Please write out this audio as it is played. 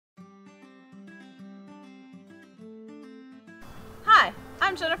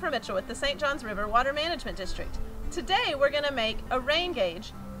I'm Jennifer Mitchell with the St. Johns River Water Management District. Today we're going to make a rain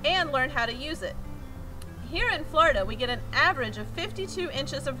gauge and learn how to use it. Here in Florida we get an average of 52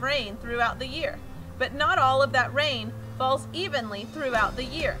 inches of rain throughout the year, but not all of that rain falls evenly throughout the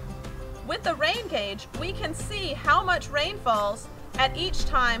year. With the rain gauge we can see how much rain falls at each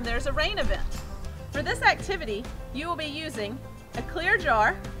time there's a rain event. For this activity you will be using a clear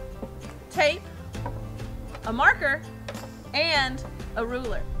jar, tape, a marker, and a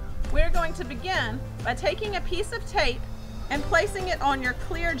ruler. We're going to begin by taking a piece of tape and placing it on your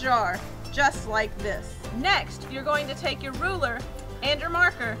clear jar, just like this. Next, you're going to take your ruler and your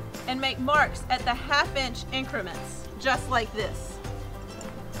marker and make marks at the half-inch increments, just like this.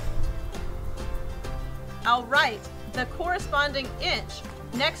 I'll write the corresponding inch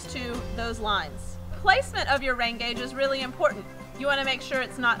next to those lines. Placement of your rain gauge is really important. You want to make sure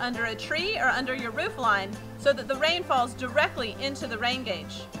it's not under a tree or under your roof line so that the rain falls directly into the rain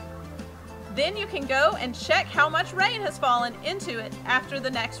gauge. Then you can go and check how much rain has fallen into it after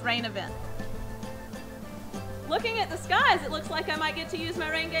the next rain event. Looking at the skies, it looks like I might get to use my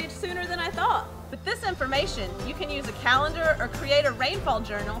rain gauge sooner than I thought. With this information, you can use a calendar or create a rainfall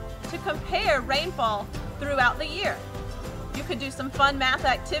journal to compare rainfall throughout the year. You could do some fun math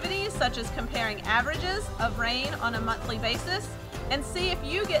activities such as comparing averages of rain on a monthly basis and see if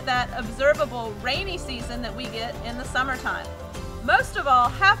you get that observable rainy season that we get in the summertime. Most of all,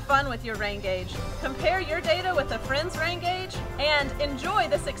 have fun with your rain gauge. Compare your data with a friend's rain gauge and enjoy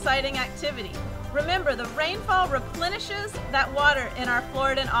this exciting activity. Remember, the rainfall replenishes that water in our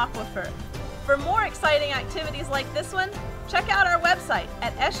Floridan aquifer. For more exciting activities like this one, check out our website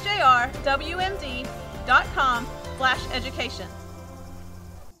at sjrwmd.com/education.